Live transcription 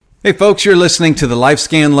Hey folks, you're listening to the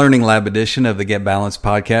LifeScan Learning Lab edition of the Get Balanced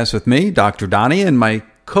podcast with me, Dr. Donnie, and my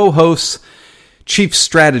co-host, Chief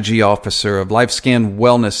Strategy Officer of LifeScan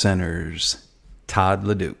Wellness Centers, Todd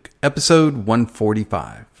LeDuc. Episode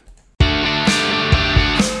 145.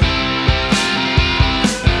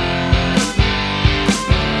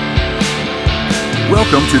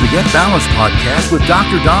 Welcome to the Get Balanced podcast with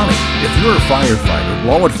Dr. Donnie. If you're a firefighter,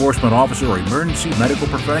 law enforcement officer, or emergency medical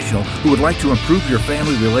professional who would like to improve your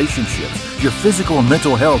family relationships, your physical and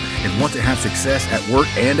mental health, and want to have success at work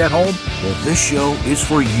and at home, well, this show is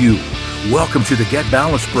for you. Welcome to the Get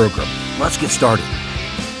Balanced program. Let's get started.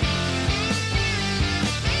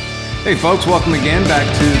 Hey folks, welcome again back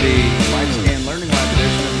to the LifeScan Learning Lab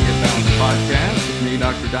edition of the Get Balanced podcast with me,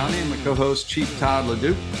 Dr. Donnie, and my co-host, Chief Todd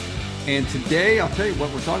LeDuc. And today, I'll tell you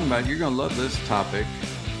what we're talking about. You're going to love this topic.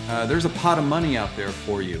 There's a pot of money out there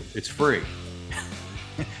for you. It's free.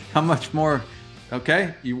 How much more?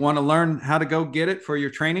 Okay. You want to learn how to go get it for your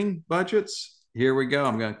training budgets? Here we go.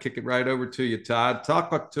 I'm going to kick it right over to you, Todd.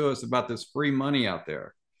 Talk to us about this free money out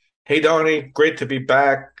there. Hey, Donnie. Great to be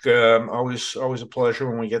back. Always a pleasure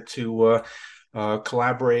when we get to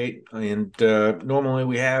collaborate. And normally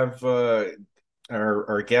we have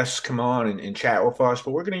our guests come on and chat with us,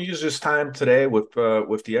 but we're going to use this time today with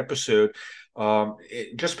the episode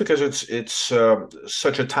just because it's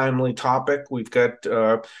such a timely topic. We've got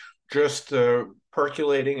just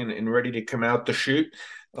percolating and ready to come out the chute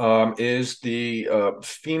is the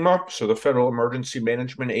FEMA, so the Federal Emergency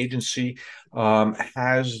Management Agency,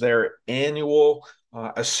 has their annual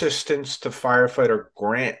assistance to firefighter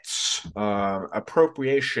grants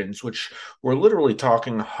appropriations, which we're literally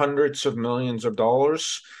talking hundreds of millions of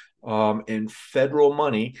dollars in federal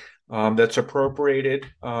money that's appropriated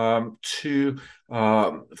to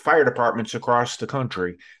fire departments across the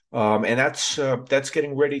country, and that's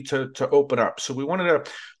getting ready to open up. So we wanted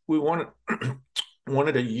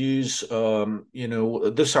to use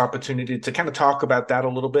this opportunity to kind of talk about that a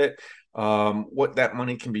little bit. What that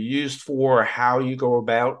money can be used for, how you go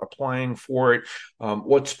about applying for it,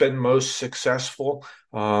 what's been most successful.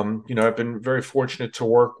 I've been very fortunate to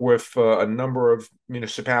work with a number of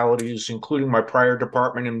municipalities, including my prior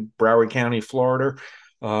department in Broward County, Florida,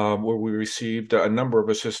 where we received a number of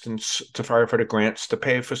assistance to firefighter grants to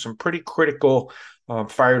pay for some pretty critical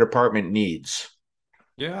fire department needs.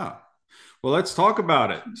 Yeah. Well, let's talk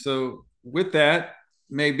about it. So with that,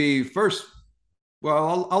 maybe first,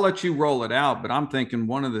 well, I'll let you roll it out, but I'm thinking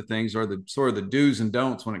one of the things are the sort of the do's and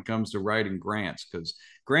don'ts when it comes to writing grants, because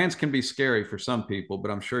grants can be scary for some people,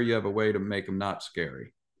 but I'm sure you have a way to make them not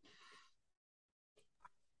scary.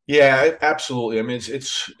 Yeah, absolutely. I mean,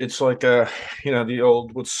 it's like the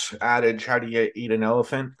old what's adage, how do you eat an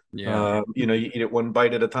elephant? Yeah. You eat it one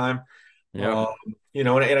bite at a time. Yeah. And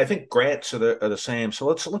I think grants are the same. So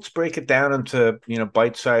let's break it down into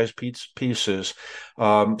bite-sized pieces.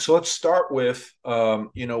 So let's start with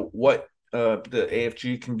what the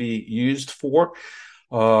AFG can be used for.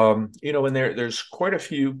 And there's quite a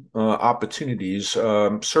few opportunities.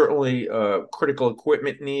 Certainly, critical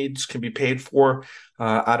equipment needs can be paid for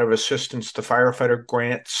out of assistance to firefighter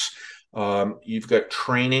grants. You've got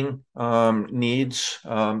training needs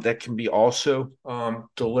that can be also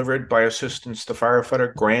delivered by assistance to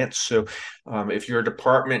firefighter grants. So if your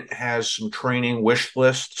department has some training wish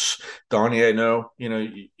lists, Donnie, I know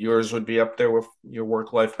yours would be up there with your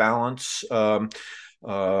work-life balance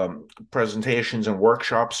presentations and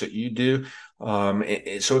workshops that you do. So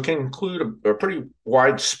it can include a pretty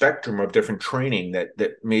wide spectrum of different training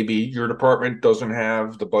that maybe your department doesn't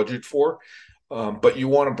have the budget for. But you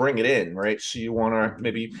want to bring it in, right? So you want to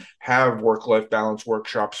maybe have work-life balance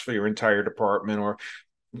workshops for your entire department, or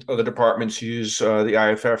other departments use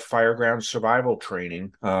the IFF Fireground Survival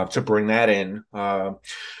Training to bring that in.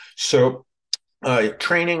 So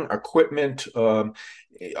training, equipment,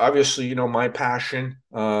 obviously, my passion,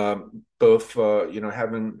 both,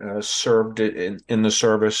 having served in the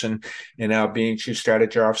service and now being Chief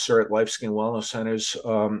Strategy Officer at LifeScan Wellness Centers,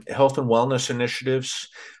 health and wellness initiatives.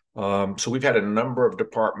 So we've had a number of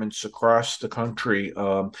departments across the country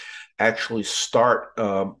actually start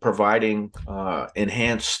providing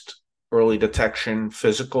enhanced early detection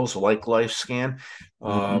physicals like LifeScan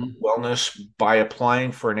wellness by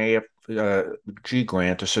applying for an AFG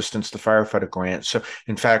grant, assistance to firefighter grant. So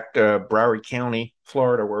in fact, Broward County,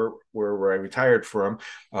 Florida, where I retired from,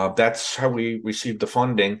 that's how we received the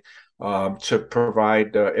funding to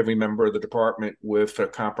provide every member of the department with a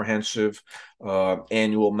comprehensive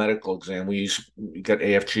annual medical exam. We got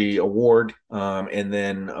AFG award and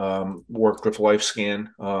then worked with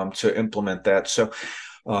LifeScan to implement that. So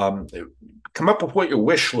come up with what your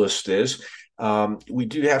wish list is. We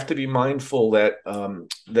do have to be mindful that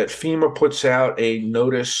that FEMA puts out a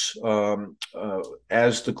notice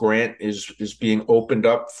as the grant is being opened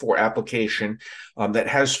up for application that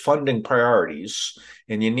has funding priorities,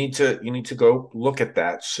 and you need to go look at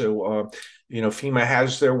that. So FEMA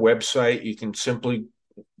has their website. You can simply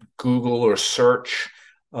Google or search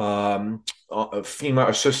FEMA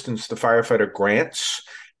assistance to firefighter grants,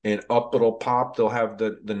 and up it'll pop. They'll have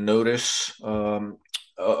the notice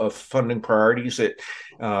of funding priorities.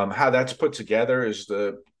 How that's put together is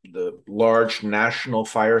the large national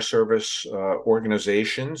fire service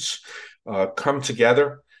organizations come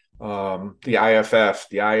together. The IFF,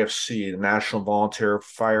 the IFC, the National Volunteer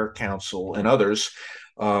Fire Council, and others,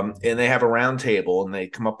 and they have a roundtable, and they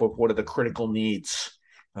come up with what are the critical needs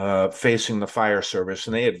facing the fire service,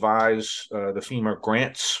 and they advise the FEMA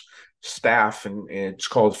grants staff, and it's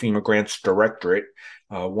called FEMA Grants Directorate,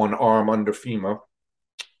 one arm under FEMA,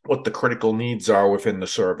 what the critical needs are within the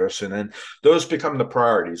service, and then those become the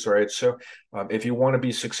priorities, right? So if you want to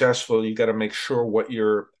be successful, you got to make sure what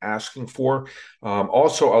you're asking for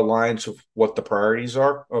also aligns with what the priorities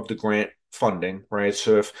are of the grant funding, right?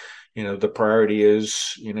 So if the priority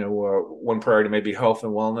is one priority may be health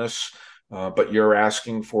and wellness, but you're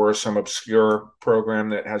asking for some obscure program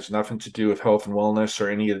that has nothing to do with health and wellness or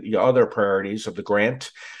any of the other priorities of the grant,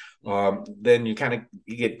 then you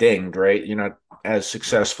get dinged, right? You're not as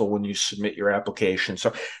successful when you submit your application.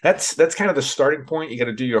 So that's kind of the starting point. You got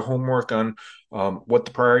to do your homework on what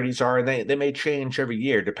the priorities are, and they may change every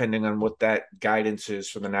year depending on what that guidance is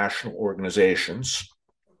for the national organizations.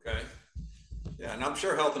 Okay. Yeah, and I'm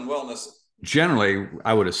sure health and wellness generally,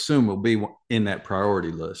 I would assume, will be in that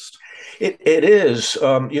priority list. It is.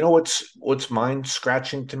 What's mind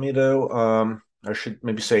scratching to me though. I should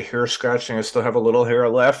maybe say hair scratching. I still have a little hair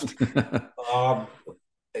left.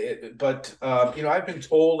 But I've been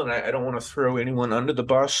told, and I don't want to throw anyone under the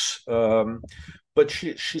bus, but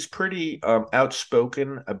she's pretty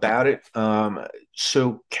outspoken about it.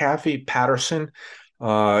 So Kathy Patterson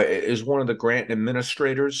is one of the grant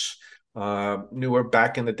administrators. Knew her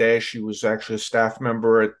back in the day. She was actually a staff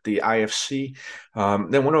member at the IFC.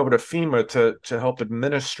 Then went over to FEMA to help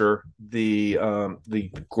administer the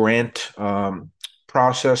grant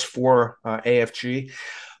process for AFG.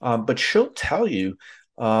 But she'll tell you,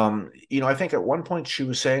 I think at one point she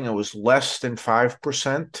was saying it was less than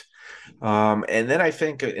 5%. And then I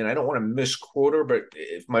think, and I don't want to misquote her, but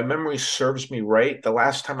if my memory serves me right, the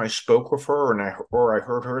last time I spoke with her or I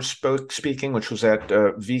heard her speaking, which was at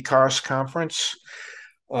VCARS conference,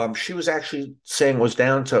 she was actually saying it was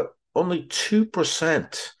down to only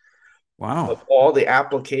 2%. Wow. Of all the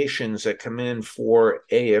applications that come in for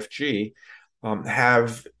AFG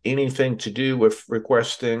have anything to do with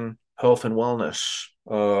requesting health and wellness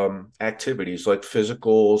activities like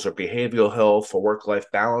physicals or behavioral health or work-life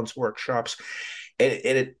balance workshops. And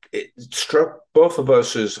it struck both of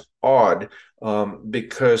us as odd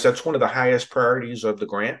because that's one of the highest priorities of the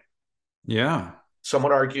grant. Yeah. Some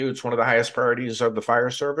would argue it's one of the highest priorities of the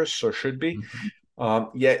fire service, or should be.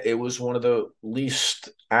 Yet it was one of the least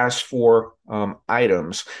asked for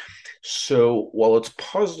items. So while it's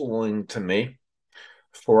puzzling to me,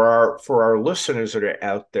 for our listeners that are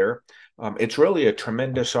out there, it's really a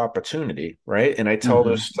tremendous opportunity, right? And I tell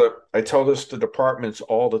this to departments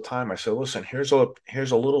all the time. I say, listen, here's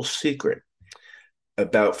a little secret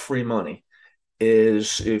about free money: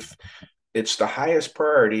 is if it's the highest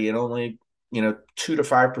priority and only 2 to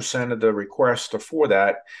 5% of the requests are for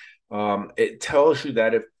that, it tells you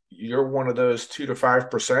that if you're one of those 2 to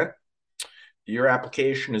 5%, your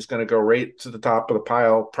application is going to go right to the top of the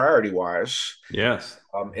pile priority wise. Yes.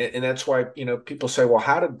 And that's why, people say, well,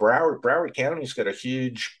 how did Broward County's got a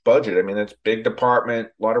huge budget? I mean, it's a big department,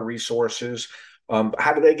 a lot of resources.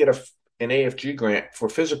 How do they get an AFG grant for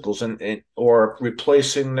physicals and or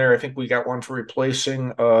replacing I think we got one for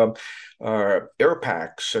replacing air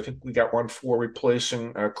packs. I think we got one for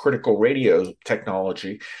replacing critical radio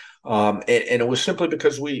technology. And it was simply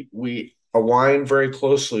because we align very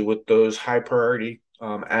closely with those high priority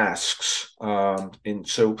asks. And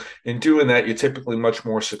so in doing that, you're typically much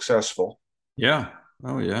more successful. Yeah.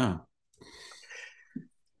 Oh, yeah.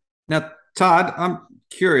 Now, Todd, I'm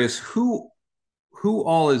curious, who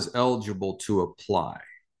all is eligible to apply?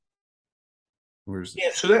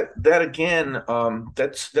 So that again,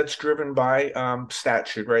 that's driven by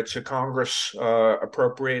statute, right? So Congress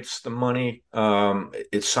appropriates the money.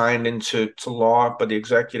 It's signed into law by the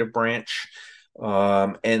executive branch,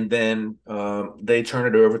 and then they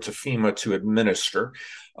turn it over to FEMA to administer.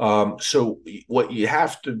 So what you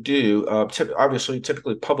have to do, obviously,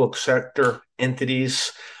 typically public sector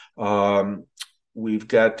entities, we've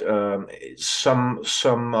got some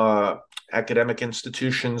academic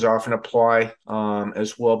institutions often apply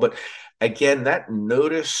as well. But again, that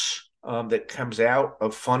notice that comes out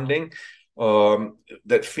of funding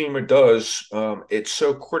that FEMA does, it's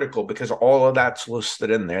so critical because all of that's listed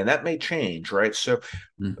in there, and that may change, right? So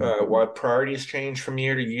while priorities change from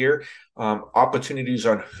year to year, opportunities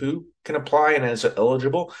on who can apply and is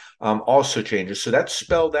eligible also changes. So that's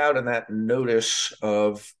spelled out in that notice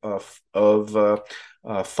of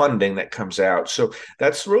funding that comes out. So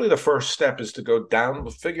that's really the first step, is to go down,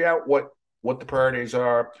 figure out what the priorities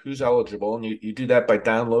are, who's eligible, and you do that by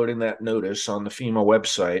downloading that notice on the FEMA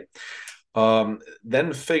website.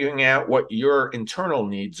 Then figuring out what your internal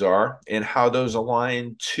needs are and how those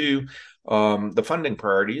align to the funding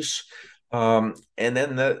priorities. And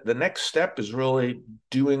then the next step is really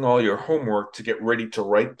doing all your homework to get ready to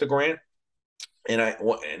write the grant. And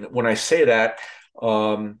when I say that,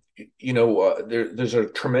 there's a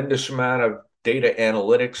tremendous amount of data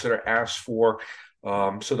analytics that are asked for.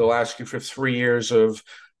 So they'll ask you for 3 years of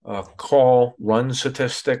call run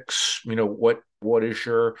statistics. What is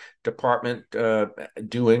your department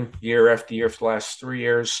doing year after year for the last 3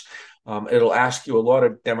 years? It'll ask you a lot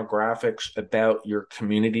of demographics about your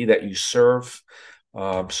community that you serve.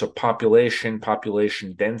 So population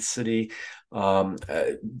density,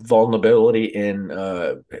 vulnerability in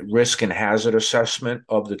risk and hazard assessment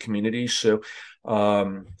of the community. So,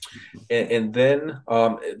 and then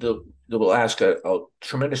they will ask a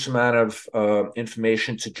tremendous amount of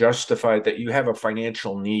information to justify that you have a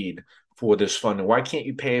financial need for this funding. Why can't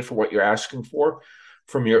you pay for what you're asking for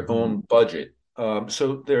from your own budget?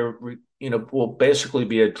 So there, will basically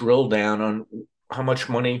be a drill down on how much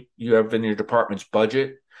money you have in your department's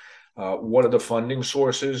budget. What are the funding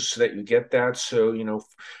sources that you get that? So,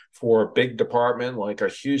 for a big department like a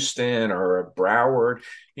Houston or a Broward,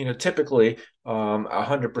 typically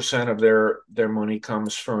 100% of their money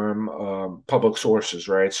comes from public sources,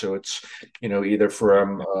 right? So it's, either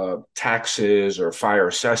from taxes or fire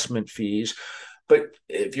assessment fees. But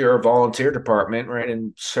if you're a volunteer department, right,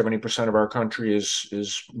 and 70% of our country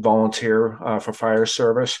is volunteer for fire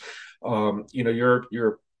service,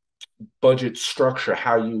 your budget structure,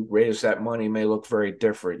 how you raise that money may look very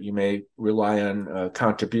different. You may rely on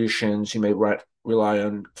contributions. You may rely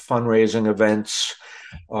on fundraising events.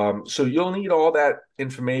 So you'll need all that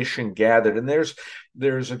information gathered. And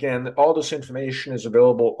there's again, all this information is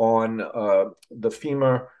available on the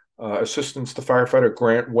FEMA Assistance to Firefighter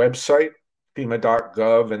Grant website,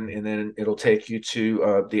 FEMA.gov, and then it'll take you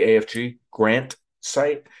to the AFG grant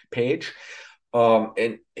site page.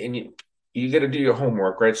 And you got to do your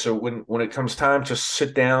homework, right? So when it comes time to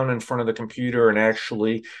sit down in front of the computer and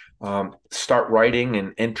actually start writing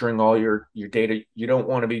and entering all your data, you don't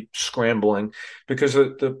want to be scrambling, because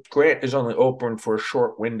the grant is only open for a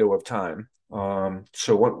short window of time.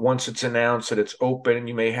 So once it's announced that it's open,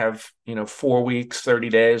 you may have 4 weeks, 30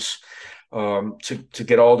 days to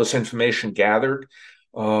get all this information gathered,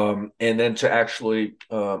 and then to actually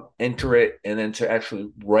enter it, and then to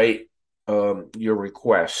actually write your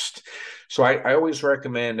request. So I always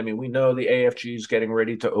recommend, we know the AFG is getting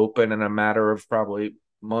ready to open in a matter of probably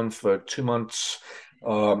month or 2 months.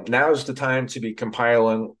 Now is the time to be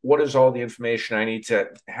compiling what is all the information I need to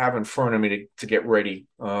have in front of me to get ready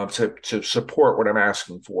to support what I'm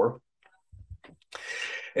asking for.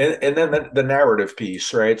 And then the narrative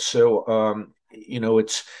piece, right? So,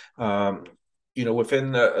 it's,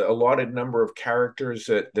 within the allotted number of characters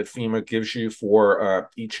that FEMA gives you for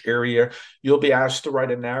each area, you'll be asked to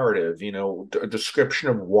write a narrative, a description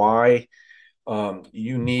of why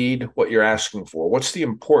you need what you're asking for. What's the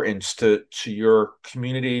importance to your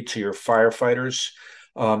community, to your firefighters?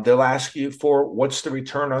 They'll ask you for what's the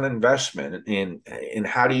return on investment, and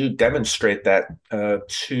how do you demonstrate that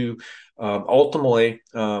to ultimately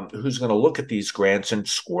who's going to look at these grants and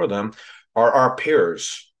score them are our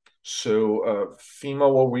peers. So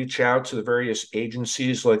FEMA will reach out to the various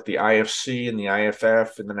agencies like the IFC and the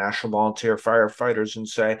IFF and the National Volunteer Firefighters and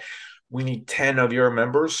say, we need 10 of your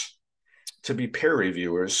members to be peer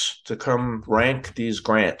reviewers to come rank these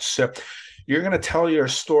grants. So you're going to tell your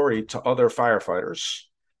story to other firefighters,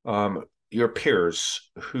 your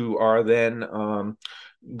peers, who are then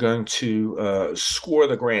going to score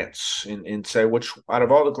the grants and say which out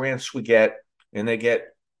of all the grants we get, and they get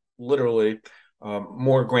literally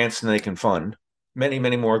more grants than they can fund, many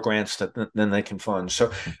more grants than they can fund.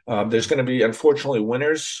 So there's going to be, unfortunately,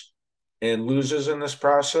 winners and losers in this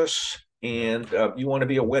process, and you want to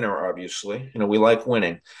be a winner, obviously. We like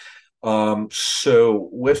winning. So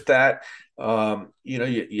with that,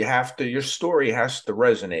 you have to, your story has to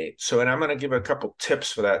resonate. So, and I'm going to give a couple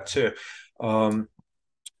tips for that too. So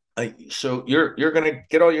you're going to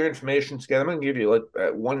get all your information together. I'm going to give you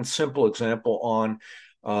like one simple example on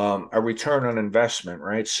a return on investment,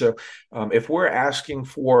 right? So if we're asking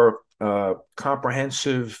for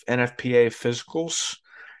comprehensive NFPA physicals,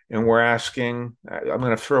 and we're asking, I'm going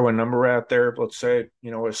to throw a number out there. Let's say,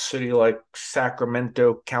 a city like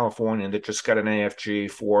Sacramento, California, that just got an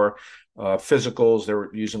AFG for physicals.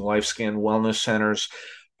 They're using LifeScan wellness centers.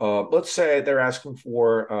 Let's say they're asking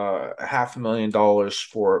for $500,000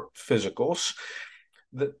 for physicals.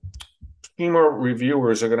 The schema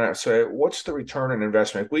reviewers are going to say, "What's the return on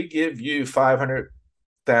investment? If we give you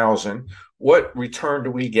 500,000, what return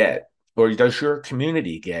do we get, or does your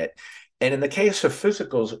community get?" And in the case of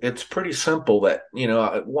physicals, it's pretty simple. That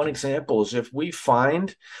one example is if we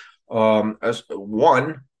find as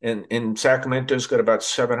one in Sacramento's got about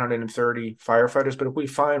 730 firefighters, but if we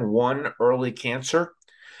find one early cancer,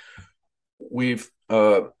 we've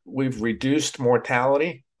reduced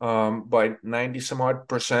mortality by 90 some odd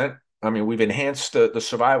percent. I mean, we've enhanced the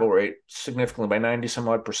survival rate significantly by 90 some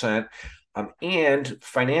odd percent. And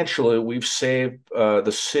financially, we've saved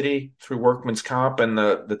the city through workman's comp and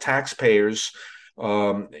the taxpayers,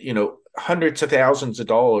 hundreds of thousands of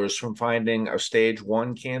dollars from finding a stage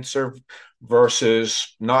 1 cancer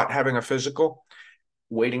versus not having a physical,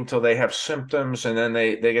 waiting till they have symptoms, and then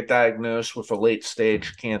they get diagnosed with a late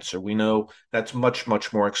stage cancer. We know that's much,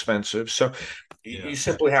 much more expensive. So you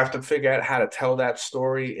simply have to figure out how to tell that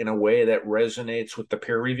story in a way that resonates with the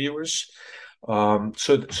peer reviewers.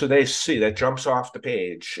 So they see that jumps off the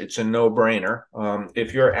page. It's a no-brainer.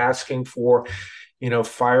 If you're asking for,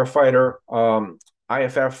 firefighter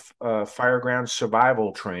IFF fireground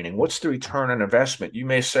survival training, what's the return on investment? You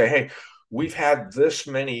may say, hey, we've had this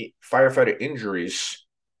many firefighter injuries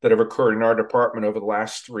that have occurred in our department over the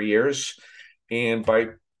last 3 years. And by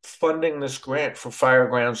funding this grant for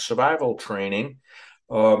fireground survival training,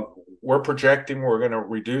 we're projecting we're going to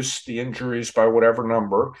reduce the injuries by whatever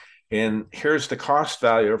number. And here's the cost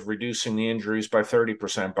value of reducing the injuries by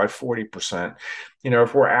 30%, by 40%.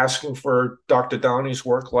 If we're asking for Dr. Downey's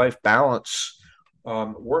work-life balance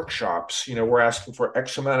workshops, we're asking for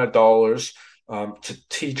X amount of dollars to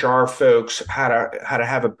teach our folks how to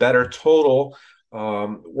have a better total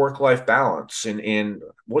work-life balance, and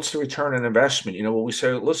what's the return on investment? We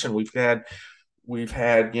say, listen, we've had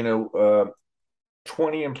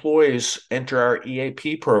 20 employees enter our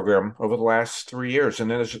EAP program over the last 3 years,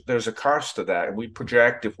 and there's a cost to that. And we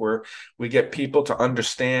project if we get people to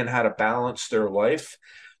understand how to balance their life,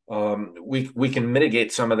 we can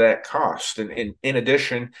mitigate some of that cost, and in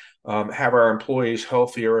addition, have our employees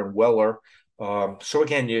healthier and weller. So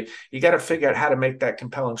again, you got to figure out how to make that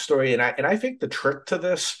compelling story. And I think the trick to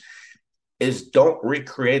this is don't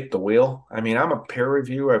recreate the wheel. I mean, I'm a peer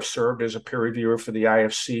reviewer. I've served as a peer reviewer for the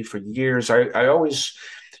IFC for years. I always,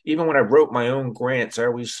 even when I wrote my own grants, I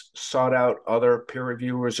always sought out other peer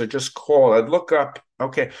reviewers or just called. I'd look up,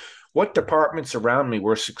 okay, what departments around me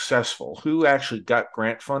were successful? Who actually got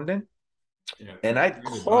grant funding? Yeah, and I'd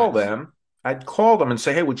call them. I'd call them and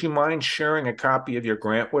say, hey, would you mind sharing a copy of your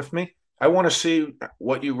grant with me? I want to see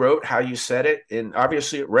what you wrote, how you said it, and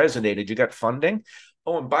obviously it resonated. You got funding.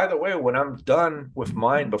 Oh, and by the way, when I'm done with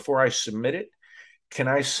mine, before I submit it, can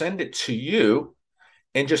I send it to you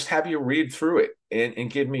and just have you read through it and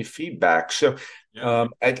give me feedback? So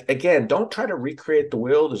again, don't try to recreate the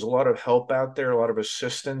wheel. There's a lot of help out there, a lot of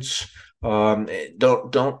assistance. Don't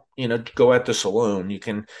go at this alone. You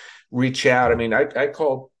can reach out. I mean, I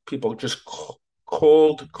call people just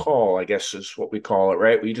cold call, I guess is what we call it,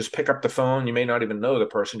 right? Where you just pick up the phone. You may not even know the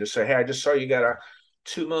person. Just say, hey, I just saw you got a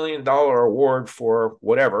 $2 million award for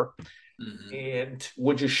whatever. Mm-hmm. And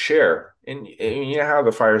would you share? And you know how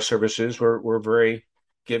the fire service is. We're very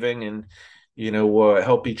giving and,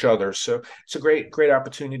 help each other. So it's a great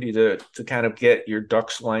opportunity to kind of get your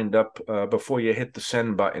ducks lined up before you hit the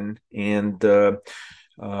send button. And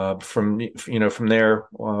from there,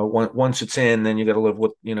 once it's in, then you got to live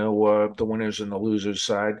with the winners and the losers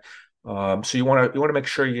side. So you want to make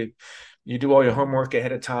sure you do all your homework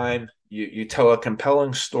ahead of time. You tell a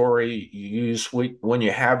compelling story. You use when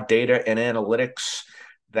you have data and analytics.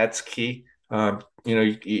 That's key.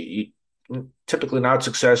 You typically not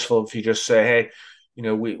successful if you just say, hey,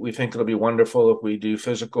 we think it'll be wonderful if we do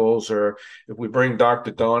physicals, or if we bring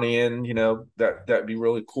Dr. Donnie in, that'd be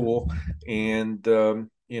really cool. And,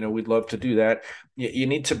 we'd love to do that. You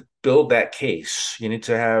need to build that case. You need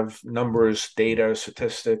to have numbers, data,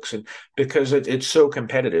 statistics, and because it's so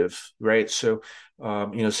competitive, right? So,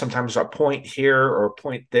 sometimes a point here or a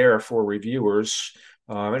point there for reviewers,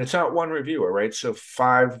 and it's not one reviewer, right? So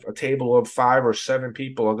a table of 5 or 7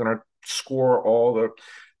 people are going to score all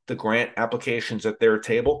the the grant applications at their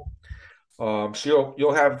table. So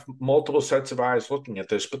you'll have multiple sets of eyes looking at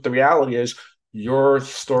this, but the reality is your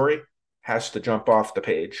story has to jump off the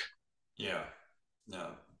page. Yeah. No,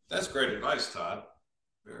 that's great advice, Todd.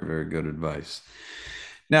 Very, very good advice.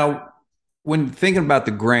 Now, when thinking about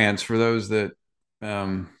the grants, for those that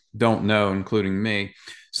don't know, including me,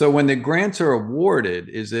 so when the grants are awarded,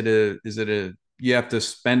 is it a you have to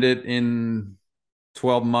spend it in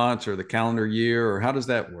 12 months or the calendar year, or how does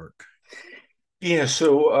that work? Yeah,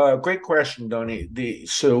 so great question, Donnie.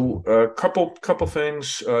 Couple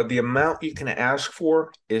things. The amount you can ask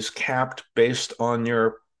for is capped based on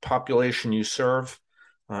your population you serve.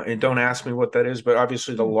 And don't ask me what that is, but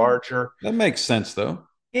obviously the larger. That makes sense, though.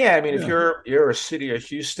 Yeah, I mean, if Yeah. you're a city of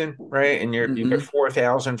Houston, right, and you've got Hmm.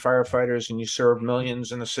 4,000 firefighters and you serve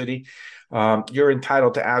millions in the city, you're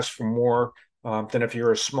entitled to ask for more than if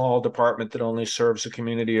you're a small department that only serves a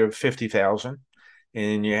community of 50,000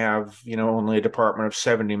 and you have, only a department of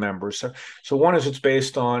 70 members. So one is it's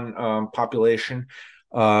based on population.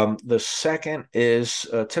 The second is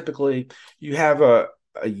typically you have a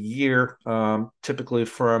year, typically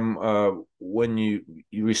from when you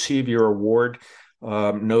receive your award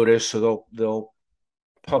notice. So they'll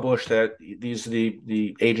publish that these are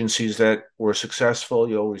the agencies that were successful.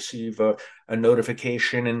 You'll receive a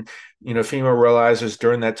notification, and FEMA realizes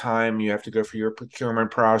during that time you have to go through your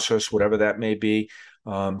procurement process, whatever that may be,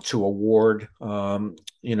 to award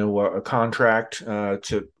a contract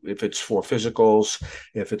to if it's for physicals,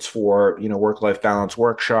 if it's for work-life balance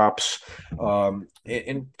workshops.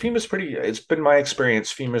 And FEMA's pretty. It's been my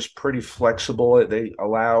experience. FEMA's pretty flexible. They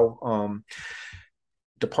allow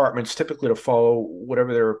departments typically to follow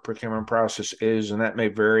whatever their procurement process is, and that may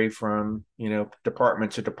vary from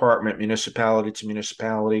department to department, municipality to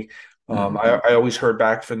municipality. Hmm. I always heard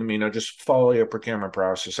back from them, just follow your procurement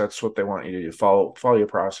process. That's what they want you to do. Follow your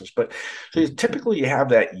process. But so typically you have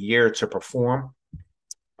that year to perform.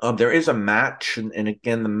 There is a match, and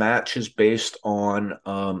again, the match is based on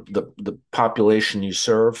the population you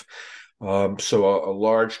serve. So a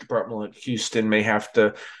large department like Houston may have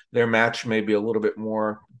to, their match may be a little bit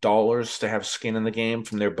more dollars to have skin in the game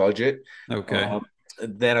from their budget Okay. um,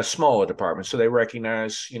 than a smaller department. So they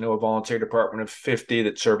recognize, a volunteer department of 50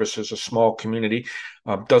 that services a small community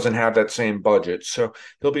doesn't have that same budget. So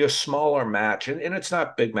there'll be a smaller match, and it's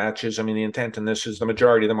not big matches. I mean, the intent in this is the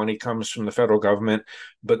majority of the money comes from the federal government,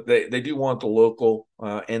 but they do want the local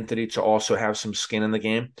entity to also have some skin in the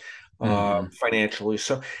game Hmm. financially.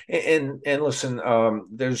 So, and listen,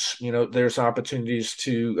 there's opportunities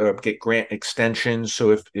to get grant extensions.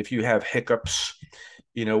 So if you have hiccups,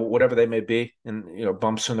 whatever they may be, and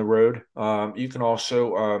bumps in the road, you can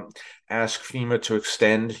also ask FEMA to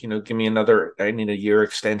extend. Give me another. I need a year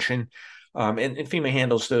extension. And FEMA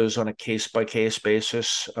handles those on a case by case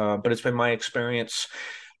basis. But it's been my experience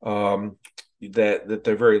um, that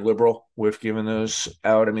they're very liberal with giving those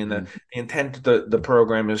out. I mean, the intent of the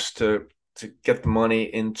program is to get the money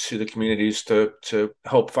into the communities to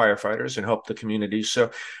help firefighters and help the communities.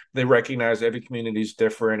 So they recognize every community is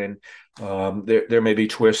different, and there may be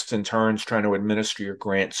twists and turns trying to administer your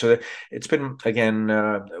grant. So it's been again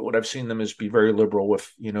what I've seen them is be very liberal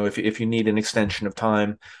with if you need an extension of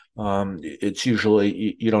time, it's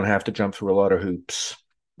usually you don't have to jump through a lot of hoops.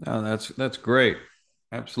 No, that's great.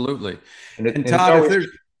 Absolutely. And And it's Todd, if always there's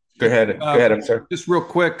go if ahead. Go ahead. I'm sorry. just real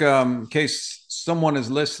quick, in case someone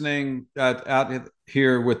is listening out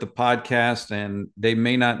here with the podcast and they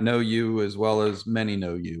may not know you as well as many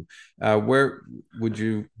know you, where would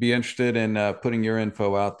you be interested in putting your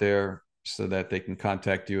info out there so that they can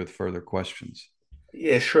contact you with further questions?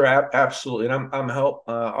 Yeah, sure, absolutely. And I'm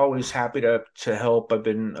always happy to help. I've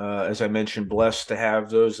been, as I mentioned, blessed to have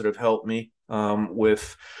those that have helped me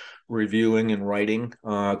with reviewing and writing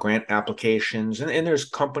grant applications. And there's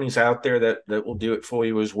companies out there that will do it for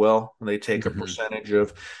you as well. They take a Hmm. percentage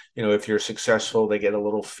of, if you're successful, they get a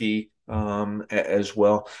little fee as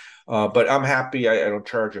well. But I'm happy. I don't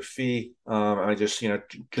charge a fee. I just,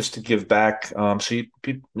 just to give back. So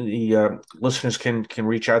the listeners can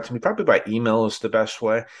reach out to me probably by email is the best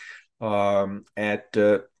way. At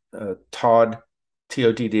Todd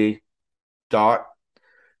TODD dot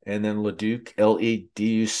and then Leduc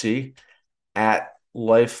LEDUC at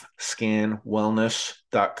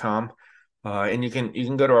lifescanwellness.com. And you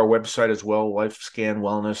can go to our website as well,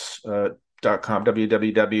 lifescanwellness.com,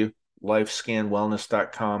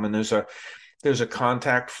 www.lifescanwellness.com. And there's a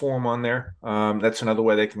contact form on there. That's another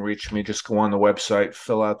way they can reach me. Just go on the website,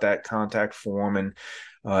 fill out that contact form, and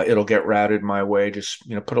it'll get routed my way. Just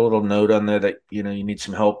put a little note on there that you need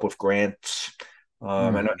some help with grants,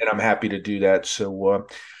 and I'm happy to do that. So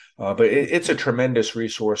But it's a tremendous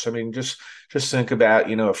resource. I mean, just think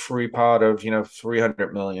about, a free pot of,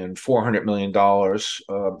 300 million, $400 million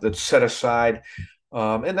that's set aside.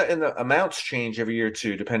 And the amounts change every year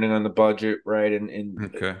too, depending on the budget, right?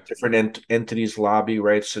 And Okay. different entities lobby,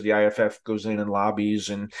 right? So the IFF goes in and lobbies,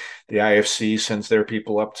 and the IFC sends their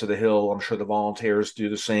people up to the Hill. I'm sure the volunteers do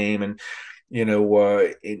the same, and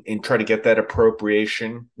and try to get that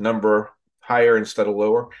appropriation number higher instead of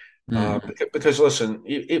lower. Mm. Because listen,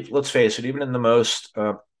 let's face it, even in the most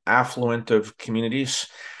affluent of communities,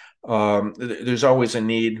 there's always a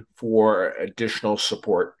need for additional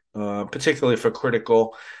support, particularly for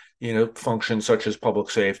critical, functions such as public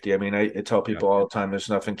safety. I mean, I tell Yep. people all the time, there's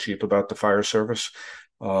nothing cheap about the fire service.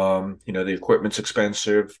 The equipment's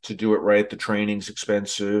expensive to do it right. The training's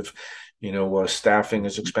expensive. Staffing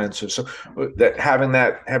is expensive. So that having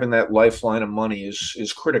that lifeline of money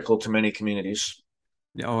is critical to many communities.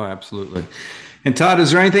 Yeah, oh, absolutely. And Todd,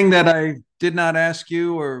 is there anything that I did not ask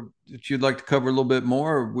you or that you'd like to cover a little bit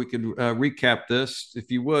more? Or we could recap this,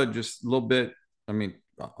 if you would, just a little bit. I mean,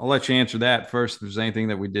 I'll let you answer that first. If there's anything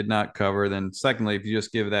that we did not cover, then secondly, if you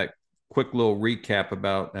just give that quick little recap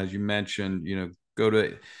about, as you mentioned, go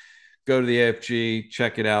to the AFG,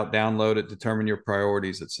 check it out, download it, determine your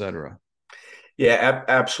priorities, etc. Yeah,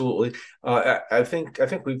 absolutely. I think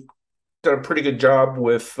we've done a pretty good job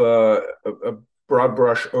with a broad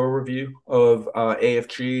brush overview of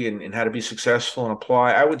AFG and how to be successful and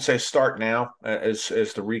apply. I would say start now as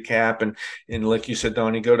the recap, and like you said,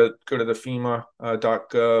 Donnie, go to the FEMA.gov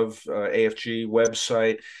AFG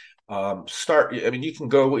website. Start. I mean, you can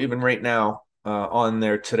go even right now on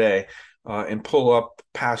there today. And pull up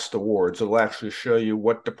past awards. It'll actually show you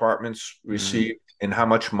what departments Mm. received and how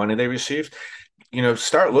much money they received.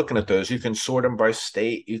 Start looking at those. You can sort them by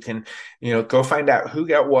state. You can, go find out who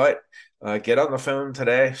got what. Get on the phone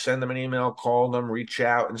today, send them an email, call them, reach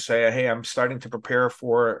out and say, hey, I'm starting to prepare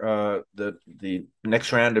for the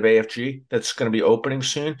next round of AFG that's going to be opening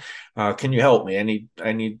soon. Can you help me? I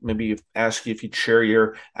need maybe ask you if you'd share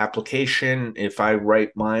your application. If I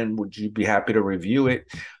write mine, would you be happy to review it?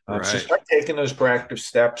 So Right. start taking those proactive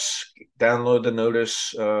steps, download the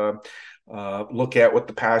notice, look at what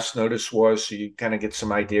the past notice was so you kind of get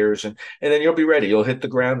some ideas, and then you'll be ready. You'll hit the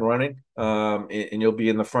ground running, and you'll be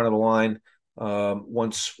in the front of the line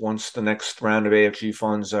once the next round of AFG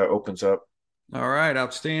funds opens up. All right,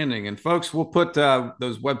 outstanding. And folks, we'll put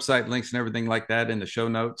those website links and everything like that in the show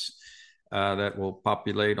notes that will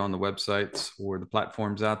populate on the websites or the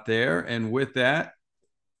platforms out there. And with that,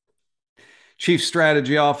 Chief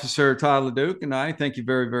Strategy Officer Todd LeDuc and I thank you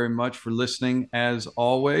very, very much for listening as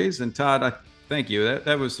always. And Todd, I thank you.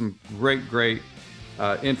 That was some great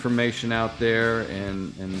information out there,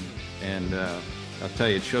 and I'll tell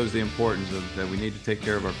you, it shows the importance of that we need to take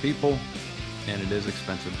care of our people, and it is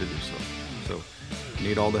expensive to do so. So, we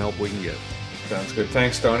need all the help we can get. Sounds good.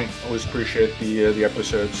 Thanks, Tony. Always appreciate the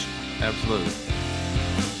episodes. Absolutely.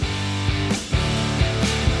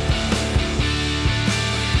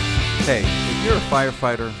 Hey, if you're a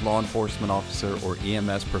firefighter, law enforcement officer, or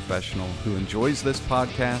EMS professional who enjoys this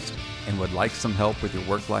podcast and would like some help with your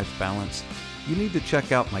work-life balance, you need to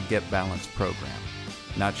check out my Get Balanced program.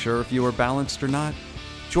 Not sure if you are balanced or not?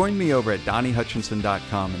 Join me over at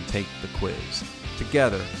DonnieHutchinson.com and take the quiz.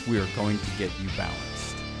 Together, we are going to get you balanced.